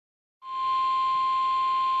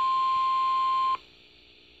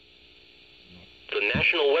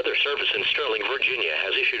National Weather Service in Sterling, Virginia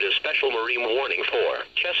has issued a special marine warning for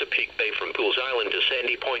Chesapeake Bay from Pools Island to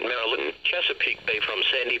Sandy Point, Maryland, Chesapeake Bay from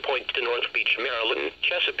Sandy Point to North Beach, Maryland,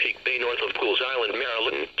 Chesapeake Bay north of Pools Island,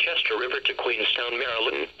 Maryland, Chester River to Queenstown,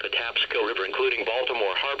 Maryland, Patapsco River including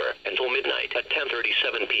Baltimore Harbor, until midnight at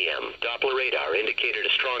 10:37 p.m. Doppler radar indicated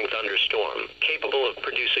a strong thunderstorm, capable of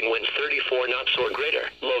producing winds 34 knots or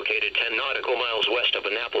greater, located 10 nautical miles west of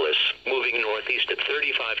Annapolis, moving northeast at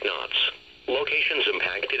 35 knots. Locations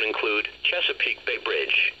impacted include Chesapeake Bay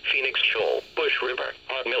Bridge, Phoenix Shoal, Bush River,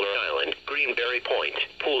 Miller Island, Greenberry Point,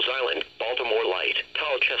 Pools Island, Baltimore Light,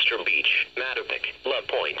 Colchester Beach, Mattapick, Love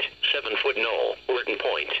Point, 7-Foot Knoll, Orton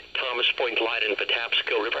Point, Thomas Point Light and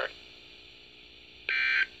Patapsco River.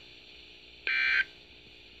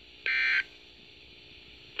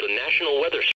 The National Weather